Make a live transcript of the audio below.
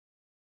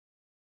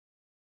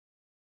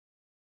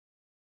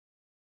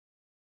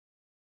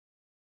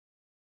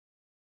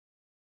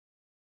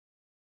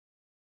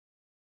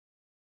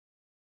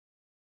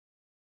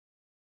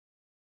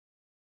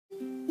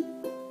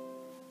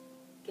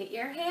Get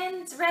your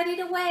hands ready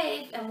to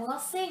wave and we'll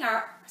sing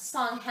our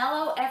song,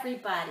 Hello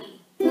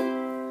Everybody.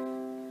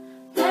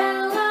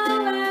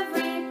 Hello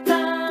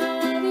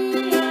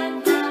everybody,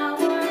 and how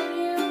are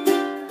you?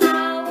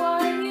 How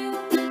are you?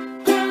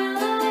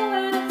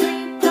 Hello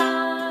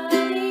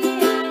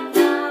everybody, and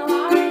how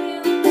are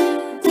you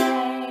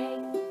today?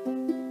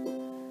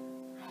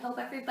 I hope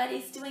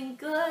everybody's doing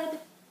good.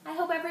 I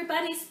hope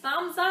everybody's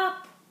thumbs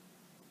up.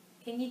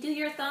 Can you do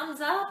your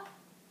thumbs up?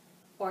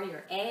 Or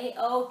your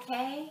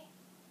A-OK?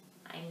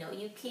 I know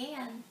you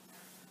can.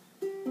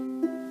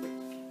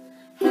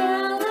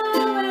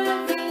 Hello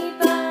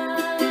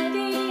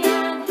everybody,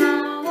 and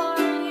how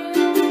are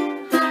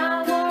you?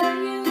 How are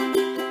you?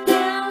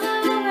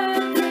 Hello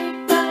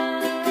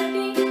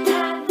everybody,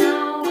 and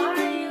how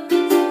are you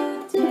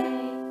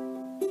today?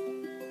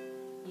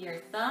 Your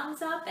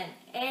thumbs up and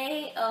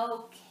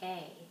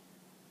A-OK.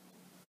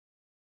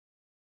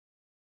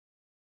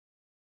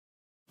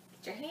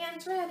 Get your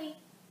hands ready.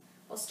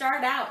 We'll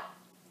start out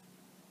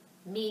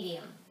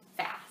medium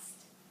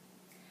fast.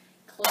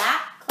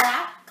 Clap,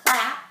 clap,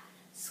 clap.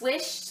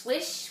 Swish,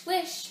 swish,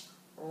 swish.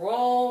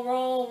 Roll,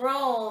 roll,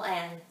 roll.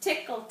 And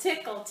tickle,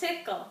 tickle,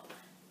 tickle.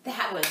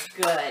 That was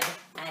good.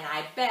 And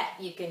I bet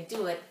you can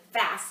do it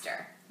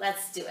faster.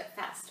 Let's do it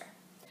faster.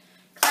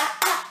 Clap,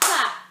 clap,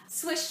 clap.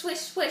 Swish, swish,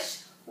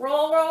 swish.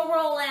 Roll, roll,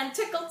 roll. And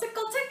tickle,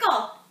 tickle,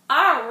 tickle.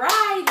 All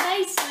right.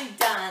 Nicely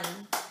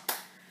done.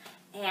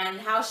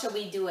 And how shall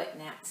we do it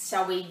next?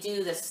 Shall we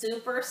do the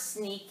super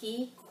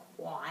sneaky,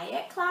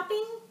 quiet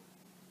clapping?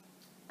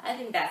 I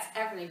think that's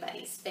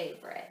everybody's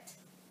favorite.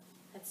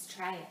 Let's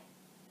try it.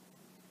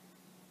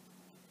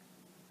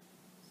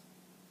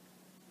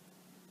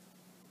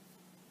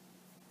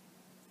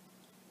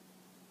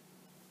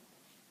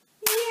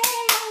 Yay!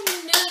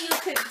 I knew you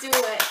could do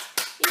it.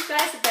 You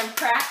guys have been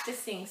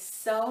practicing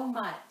so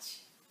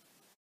much.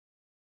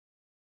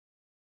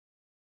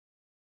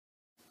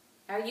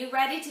 Are you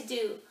ready to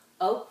do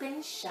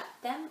open, shut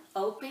them,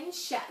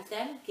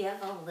 give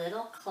a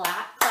little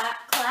clap,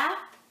 clap,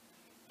 clap.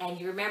 And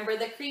you remember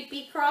the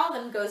creepy crawl,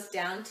 them goes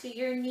down to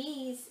your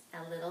knees.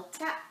 A little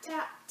tap,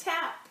 tap,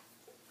 tap.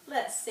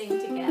 Let's sing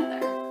together.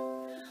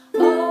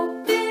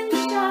 Open,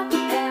 shut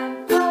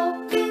them,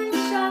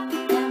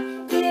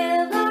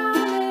 give a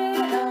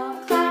little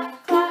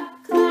clap,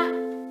 clap, clap.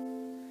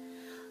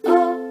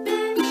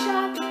 Open,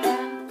 shut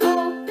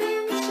them,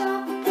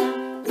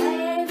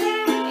 lay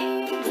them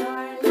in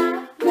your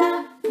lap,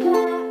 lap,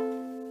 lap.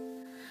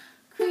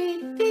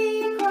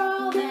 Creepy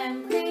crawl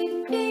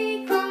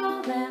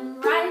them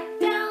right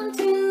down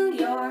to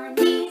your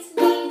knees,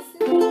 knees,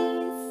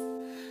 knees.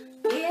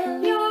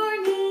 Give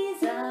your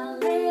knees a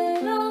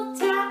little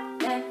tap,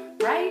 then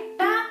right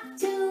back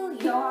to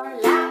your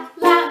lap,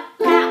 lap,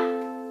 lap.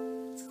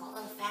 Let's go a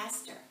little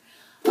faster.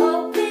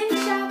 Open,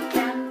 shut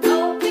them, give a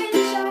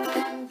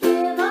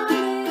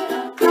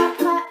little clap, clap,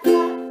 clap.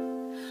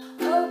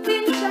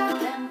 Open, shut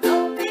them,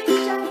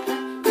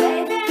 lay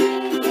them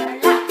in your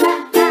lap,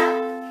 lap, lap.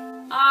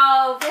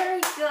 Oh,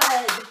 very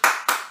good.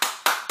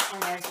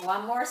 And there's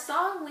one more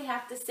song we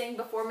have to sing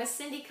before Miss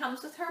Cindy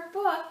comes with her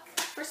book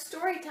for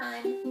story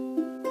time.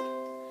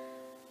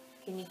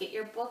 Can you get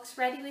your books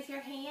ready with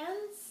your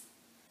hands?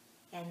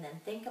 And then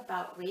think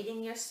about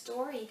reading your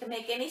story. You can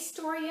make any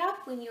story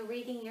up when you're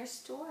reading your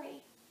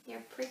story,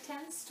 your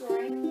pretend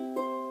story.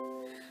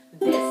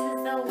 This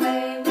is the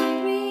way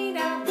we read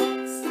our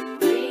books,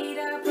 read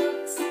our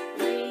books,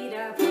 read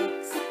our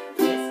books.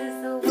 This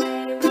is the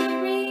way we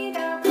read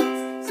our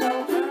books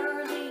so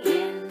early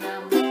in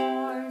the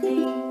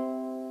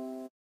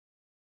morning.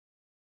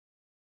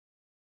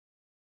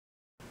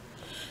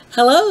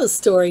 Hello,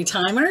 story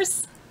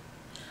timers.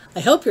 I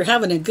hope you're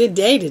having a good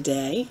day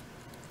today.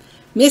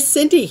 Miss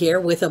Cindy here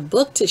with a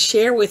book to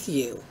share with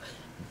you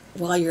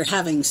while you're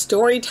having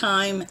story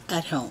time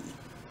at home.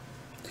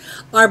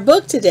 Our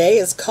book today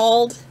is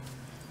called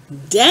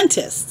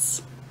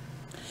Dentists.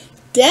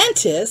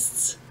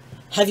 Dentists?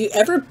 Have you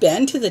ever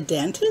been to the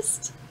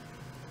dentist?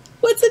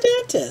 What's a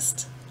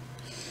dentist?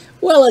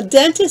 Well, a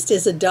dentist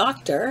is a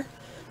doctor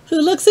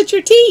who looks at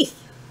your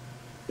teeth.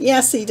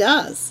 Yes, he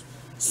does.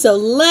 So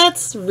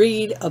let's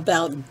read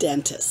about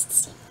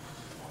dentists.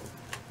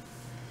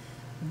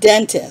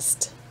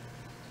 Dentist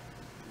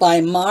by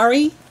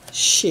Mari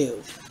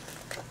Shu.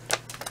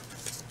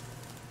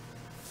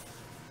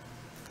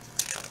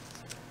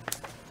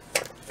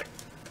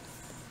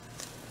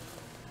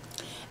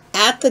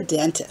 At the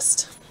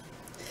dentist.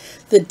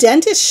 The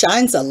dentist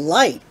shines a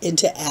light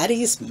into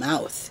Addie's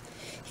mouth.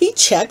 He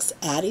checks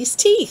Addie's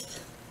teeth.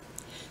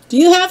 Do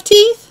you have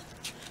teeth?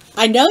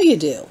 I know you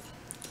do.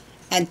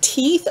 And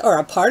teeth are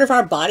a part of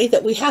our body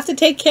that we have to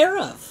take care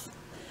of.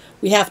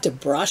 We have to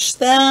brush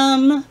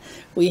them.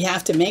 We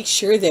have to make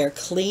sure they're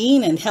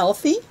clean and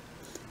healthy.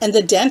 And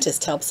the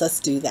dentist helps us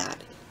do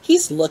that.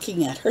 He's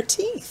looking at her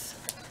teeth.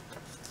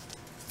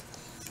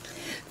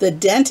 The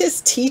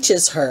dentist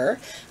teaches her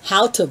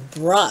how to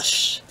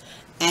brush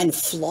and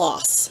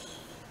floss.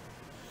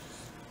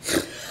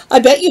 I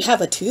bet you have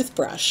a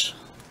toothbrush.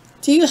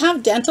 Do you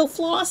have dental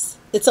floss?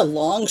 It's a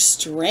long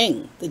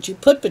string that you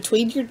put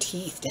between your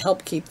teeth to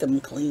help keep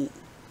them clean.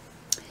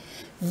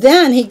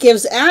 Then he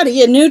gives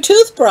Addie a new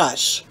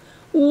toothbrush.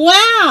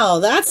 Wow,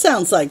 that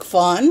sounds like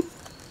fun.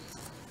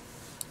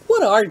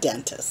 What are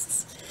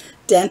dentists?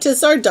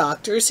 Dentists are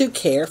doctors who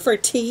care for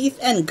teeth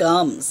and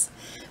gums.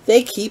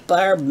 They keep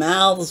our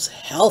mouths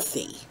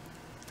healthy.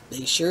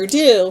 They sure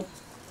do.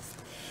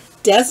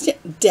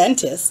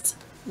 Dentists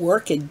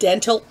work in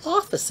dental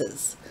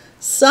offices.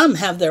 Some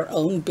have their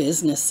own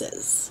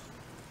businesses.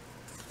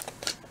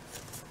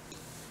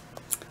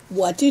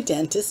 What do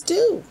dentists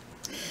do?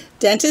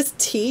 Dentists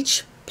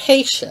teach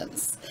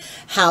patients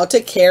how to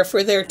care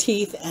for their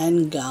teeth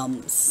and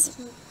gums.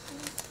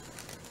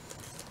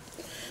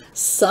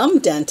 Some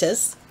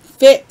dentists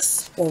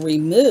fix or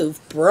remove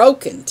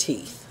broken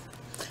teeth.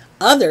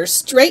 Others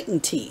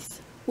straighten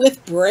teeth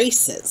with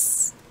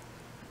braces.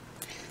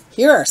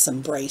 Here are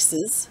some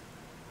braces.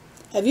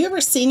 Have you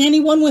ever seen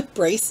anyone with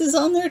braces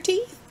on their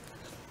teeth?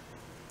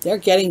 They're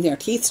getting their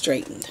teeth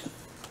straightened.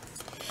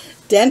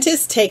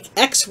 Dentists take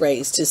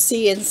x-rays to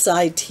see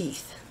inside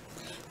teeth.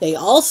 They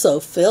also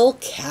fill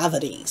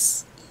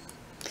cavities.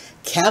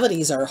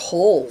 Cavities are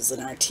holes in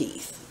our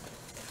teeth.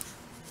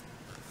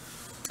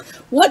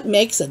 What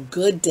makes a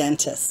good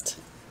dentist?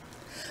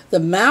 The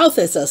mouth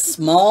is a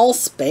small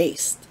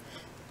space.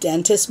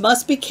 Dentists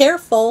must be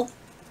careful.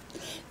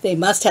 They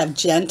must have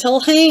gentle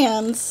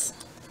hands.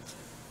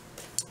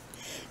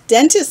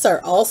 Dentists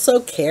are also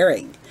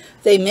caring.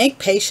 They make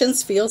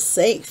patients feel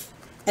safe,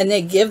 and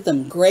they give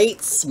them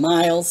great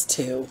smiles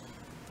too.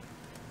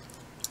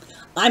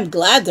 I'm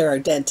glad there are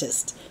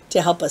dentists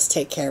to help us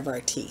take care of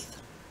our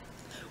teeth.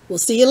 We'll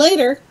see you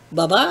later.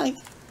 Bye-bye.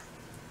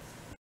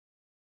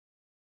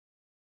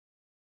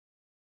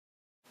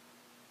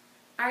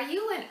 Are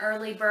you an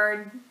early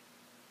bird?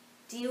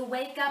 Do you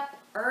wake up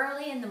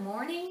early in the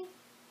morning?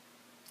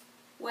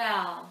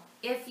 Well,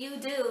 if you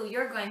do,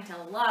 you're going to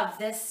love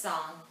this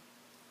song.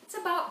 It's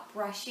about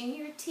brushing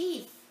your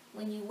teeth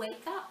when you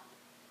wake up.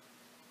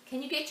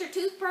 Can you get your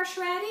toothbrush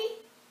ready?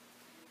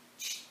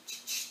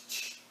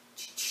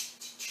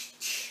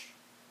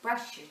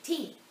 Brush your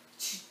teeth.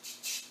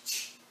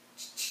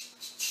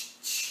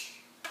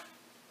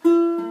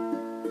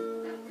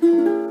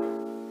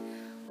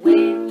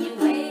 When you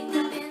wake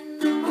up in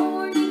the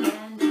morning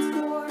and it's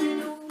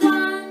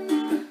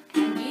 4:01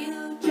 and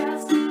you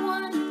just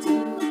want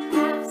to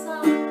have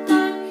some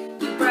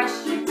fun, you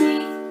brush your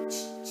teeth.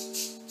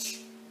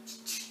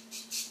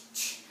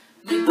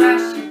 You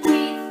brush your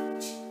teeth.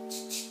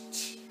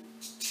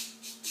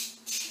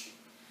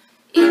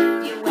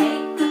 If you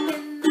wake up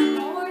in the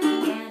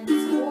morning and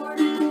it's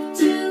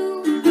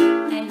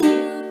 1:45 and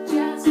you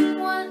just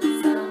want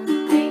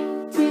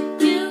something to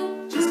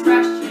do, just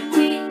brush your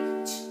teeth.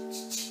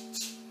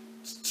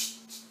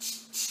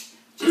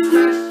 Just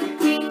brush your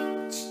teeth.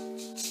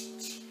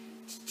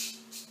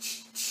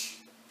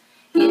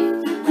 If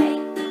you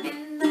wake up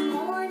in the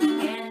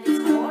morning and it's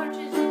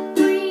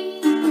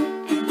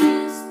 2:45 and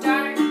you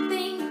start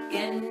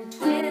thinking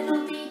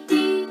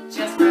twiddle-dee-dee,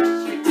 just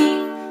brush your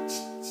teeth.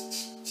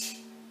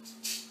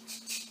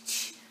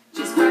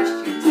 Just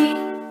brush your teeth.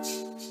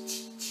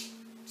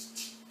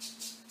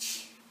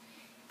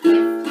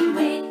 If you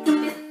wake up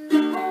in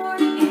the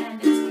morning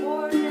and it's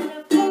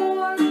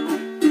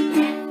 3:45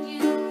 and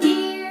you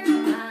hear a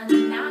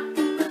knock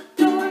at the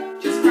door,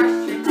 just brush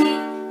your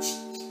teeth.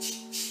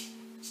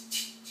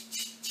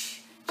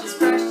 Just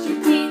brush your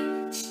teeth.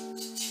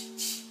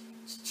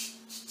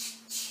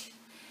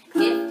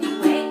 If you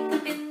wake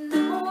up in the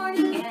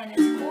morning and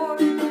it's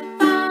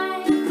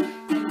 4:45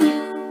 and you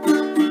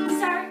want the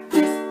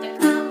circus to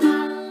come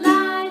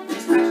alive,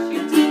 just brush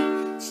your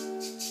teeth.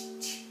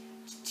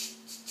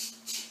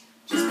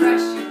 Just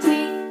brush your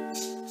teeth.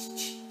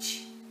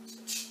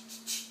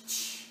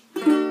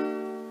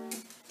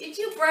 Did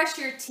you brush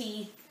your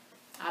teeth?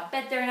 I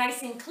bet they're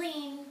nice and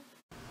clean.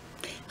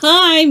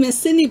 Hi, Miss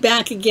Cindy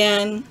back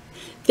again.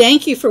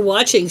 Thank you for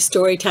watching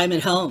Storytime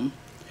at Home.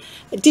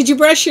 Did you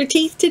brush your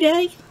teeth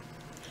today?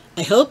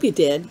 I hope you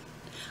did.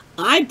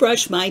 I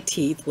brush my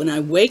teeth when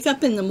I wake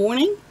up in the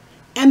morning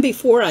and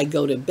before I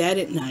go to bed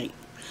at night.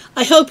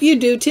 I hope you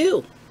do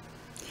too,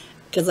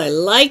 because I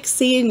like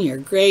seeing your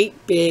great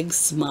big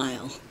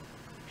smile.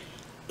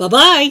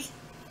 Bye-bye.